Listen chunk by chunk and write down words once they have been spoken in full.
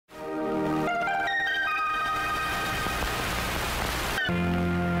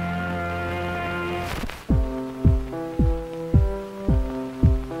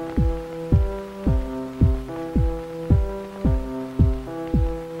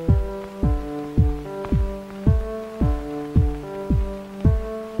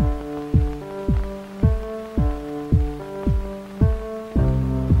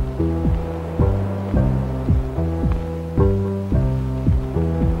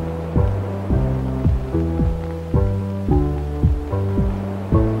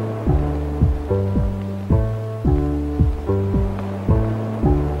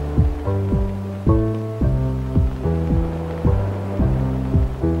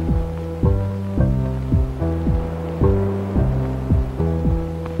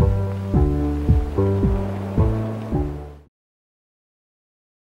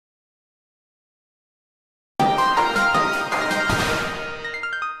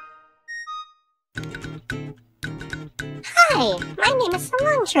Hi, my name is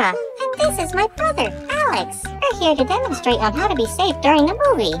Salandra, and this is my brother, Alex. We're here to demonstrate on how to be safe during a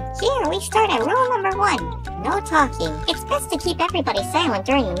movie. Here, we start at rule number 1. No talking. It's best to keep everybody silent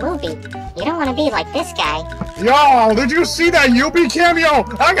during the movie. You don't want to be like this guy. Yo, did you see that Yuppie cameo?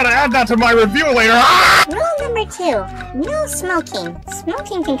 I'm gonna add that to my review later. Ah! Rule number 2. No smoking.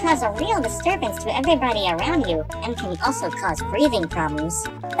 Smoking can cause a real disturbance to everybody around you, and can also cause breathing problems.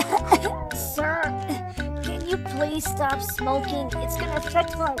 Sir, can you please stop smoking? It's gonna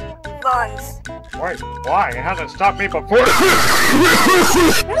affect my lungs. Wait, why? It hasn't stopped me before.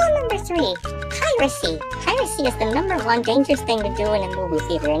 Rule number 3. Piracy. Piracy is the number 1 dangerous thing to do in a movie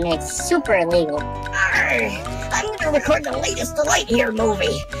theater, and it's super illegal. I'm gonna record the latest Lightyear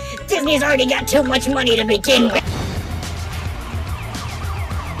movie. Disney's already got too much money to begin with.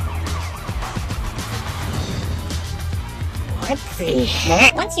 Let's see.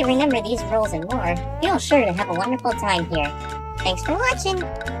 Once you remember these rules and more, you'll sure to have a wonderful time here. Thanks for watching!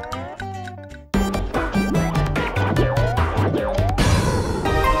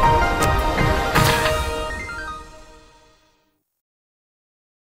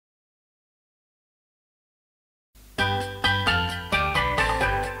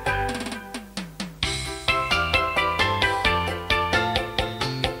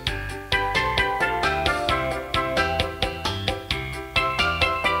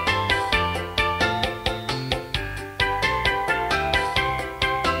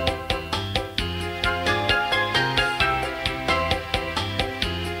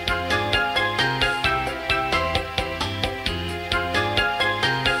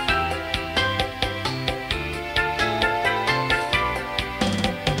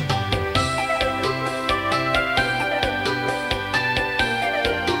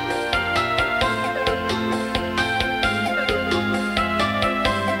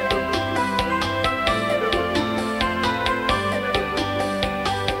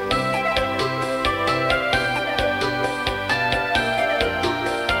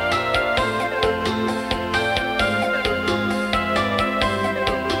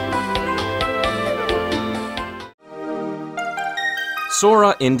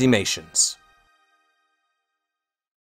 Sora Indimations.